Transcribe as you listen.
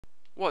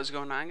What is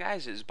going on,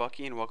 guys? It's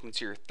Bucky and welcome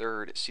to your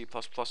third C++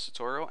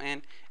 tutorial,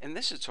 and in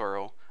this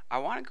tutorial I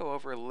want to go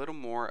over a little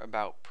more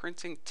about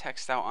printing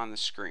text out on the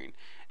screen.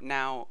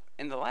 Now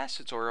in the last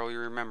tutorial you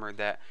remember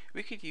that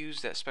we could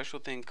use that special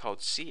thing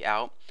called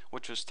cout,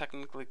 which was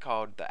technically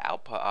called the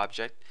output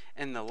object,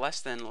 and the less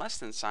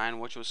than sign,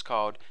 which was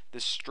called the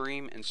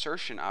stream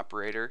insertion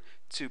operator,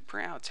 to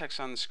print out text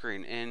on the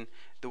screen. And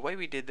the way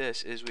we did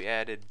this is we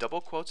added double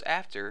quotes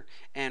after,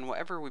 and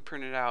whatever we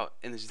printed out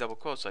in these double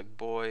quotes, like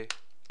boy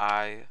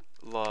I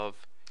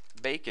love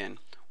bacon,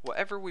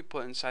 whatever we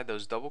put inside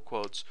those double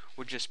quotes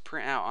would just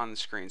print out on the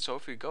screen. So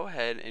if we go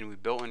ahead and we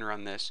built and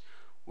run this,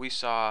 we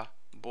saw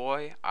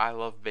boy I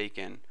love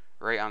bacon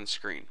right on the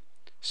screen.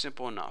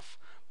 Simple enough.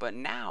 But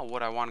now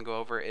what I want to go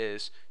over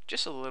is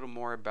just a little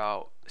more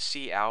about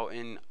cout,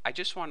 and I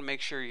just want to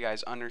make sure you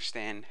guys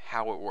understand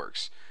how it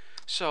works.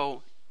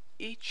 So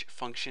each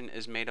function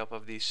is made up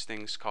of these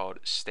things called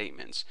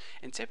statements,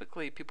 and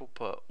typically people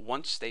put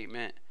one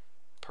statement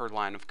per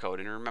line of code,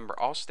 and remember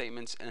all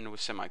statements end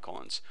with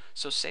semicolons.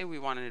 So say we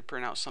wanted to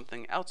print out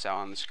something else out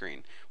on the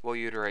screen, well,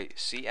 you'd write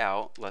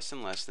cout less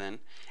than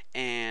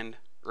and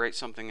write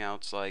something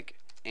else like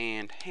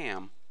and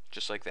ham,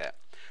 just like that.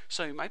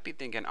 So you might be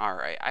thinking,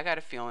 alright, I got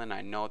a feeling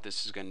I know what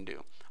this is going to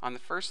do. On the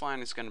first line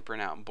it's going to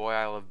print out boy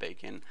I love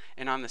bacon,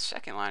 and on the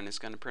second line it's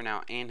going to print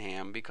out and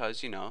ham,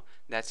 because you know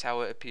that's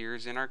how it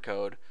appears in our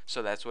code,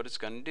 so that's what it's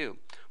going to do.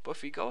 But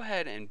if you go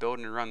ahead and build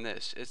and run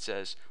this, it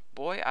says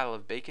boy I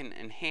love bacon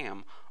and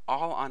ham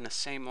all on the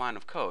same line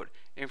of code.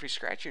 And if you're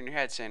scratching your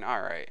head saying,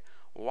 alright,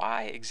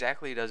 why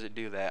exactly does it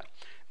do that?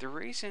 The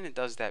reason it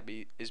does that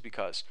is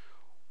because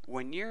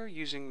when you're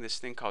using this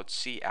thing called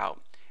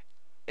cout,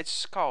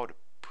 it's called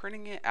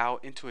printing it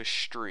out into a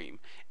stream,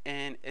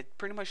 and it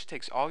pretty much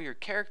takes all your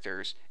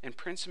characters and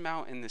prints them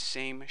out in the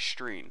same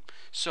stream.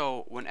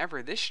 So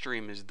whenever this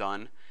stream is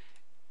done,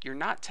 you're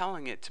not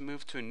telling it to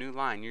move to a new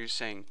line. You're just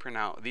saying print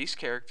out these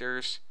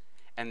characters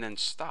and then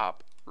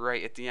stop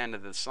right at the end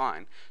of this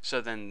line. So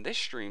then this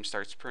stream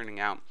starts printing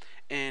out,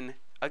 and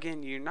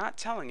again, you're not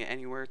telling it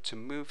anywhere to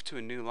move to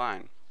a new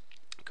line.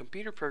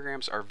 Computer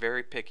programs are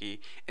very picky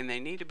and they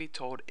need to be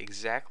told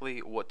exactly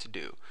what to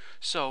do.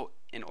 So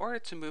in order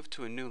to move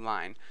to a new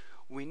line,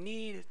 we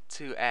need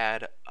to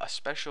add a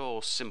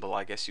special symbol,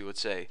 I guess you would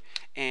say,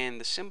 and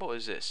the symbol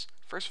is this.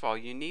 First of all,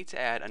 you need to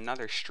add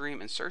another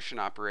stream insertion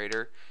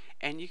operator,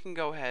 and you can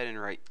go ahead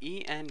and write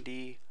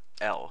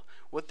ENDL.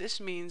 What this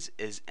means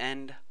is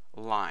end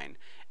line.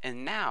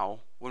 And now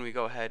when we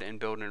go ahead and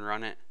build and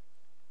run it,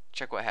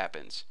 check what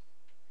happens.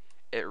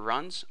 It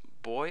runs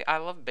boy I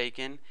love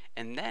bacon,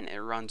 and then it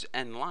runs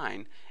end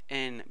line,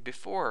 and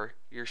before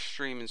your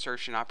stream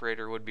insertion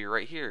operator would be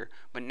right here,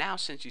 but now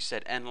since you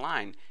said end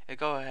line, it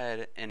go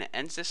ahead and it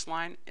ends this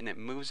line and it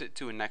moves it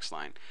to a next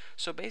line.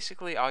 So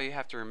basically all you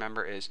have to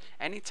remember is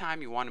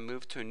anytime you want to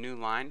move to a new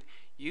line,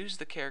 use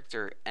the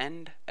character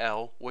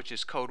endl, which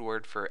is code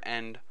word for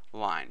end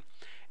line.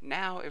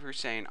 Now if you're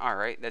saying,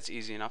 alright, that's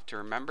easy enough to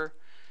remember,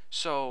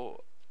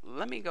 so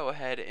let me go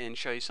ahead and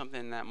show you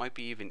something that might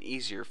be even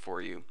easier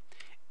for you.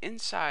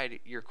 Inside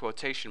your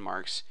quotation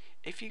marks,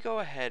 if you go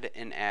ahead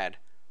and add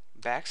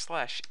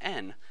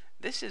 \n,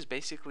 this is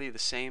basically the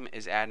same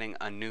as adding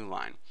a new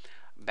line.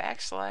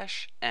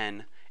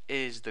 \n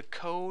is the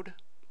code,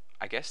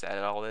 I guess that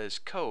all is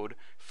code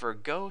for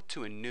go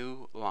to a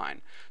new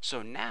line.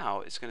 So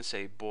now it's going to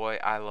say boy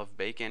I love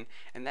bacon,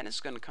 and then it's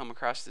going to come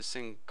across this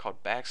thing called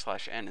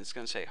 \n. It's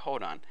going to say,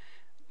 hold on,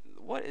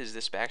 what is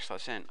this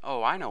 \n?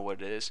 Oh, I know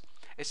what it is.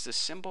 It's the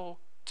symbol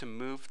to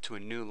move to a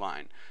new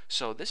line.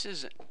 So this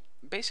is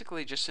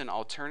basically just an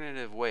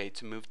alternative way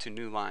to move to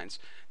new lines.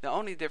 The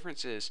only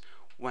difference is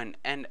when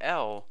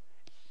NL,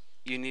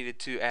 you needed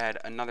to add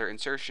another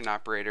insertion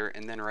operator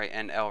and then write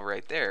NL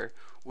right there.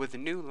 With a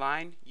new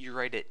line, you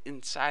write it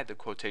inside the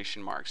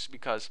quotation marks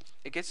because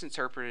it gets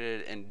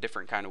interpreted in a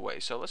different kind of way.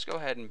 So let's go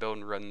ahead and build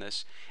and run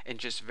this and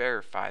just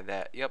verify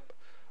that, yep,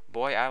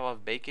 boy I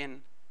love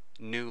bacon,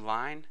 new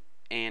line,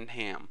 and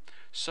ham.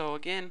 So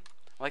again,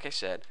 like I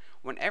said,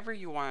 whenever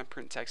you want to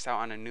print text out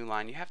on a new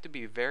line, you have to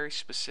be very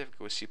specific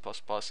with C++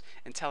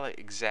 and tell it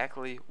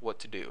exactly what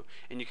to do.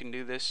 And you can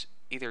do this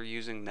either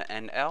using the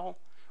NL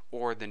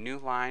or the new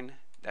line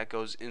that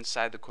goes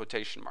inside the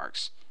quotation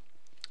marks.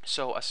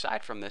 So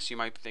aside from this, you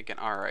might be thinking,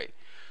 alright,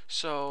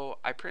 so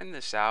I printed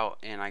this out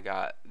and I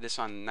got this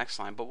on the next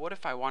line, but what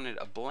if I wanted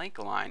a blank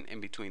line in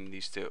between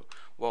these two?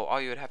 Well, all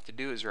you would have to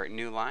do is write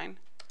new line,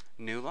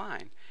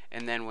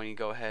 and then when you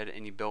go ahead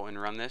and you build and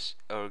run this,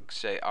 it will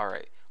say,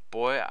 alright,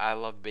 boy I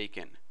love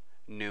bacon,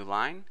 new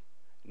line,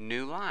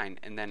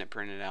 and then it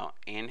printed out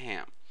and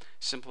ham.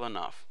 Simple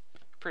enough.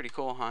 Pretty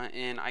cool, huh?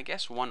 And I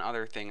guess one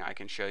other thing I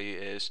can show you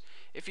is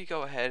if you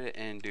go ahead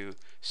and do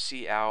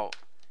cout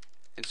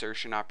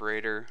insertion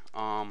operator,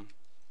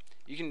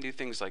 you can do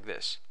things like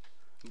this.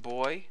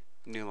 Boy,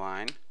 new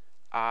line,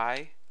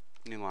 I,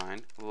 new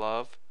line,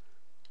 love,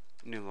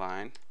 new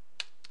line,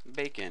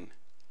 bacon,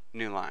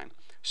 new line.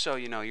 So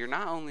you know, you're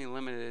not only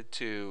limited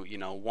to, you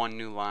know, one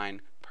new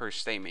line per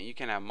statement. You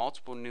can have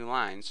multiple new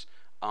lines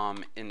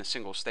in a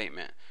single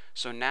statement.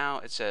 So now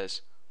it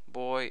says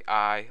Boy,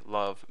 I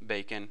love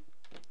bacon.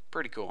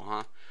 Pretty cool,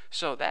 huh?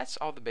 So that's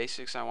all the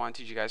basics I want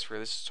to teach you guys for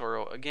this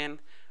tutorial. Again,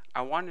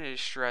 I wanted to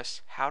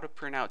stress how to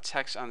print out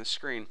text on the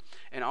screen,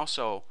 and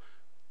also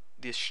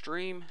the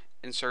stream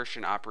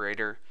insertion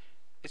operator.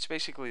 It's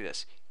basically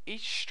this: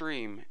 each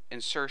stream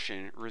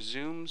insertion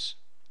resumes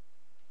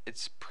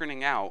its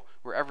printing out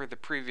wherever the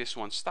previous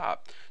one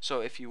stopped.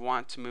 So if you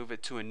want to move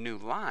it to a new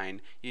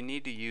line, you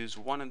need to use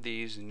one of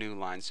these new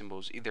line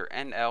symbols, either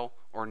NL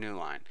or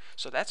Newline.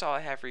 So that's all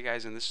I have for you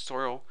guys in this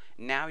tutorial.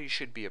 Now you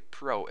should be a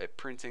pro at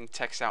printing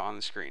text out on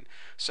the screen.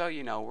 So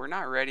we're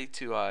not ready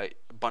to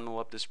bundle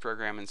up this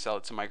program and sell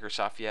it to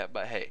Microsoft yet,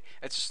 but hey,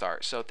 it's a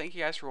start. So thank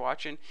you guys for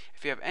watching.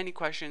 If you have any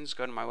questions,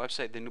 go to my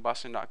website,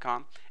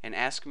 thenewboston.com, and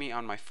ask me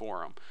on my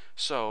forum.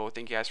 So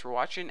thank you guys for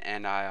watching,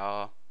 and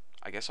I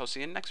guess I'll see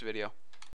you in the next video.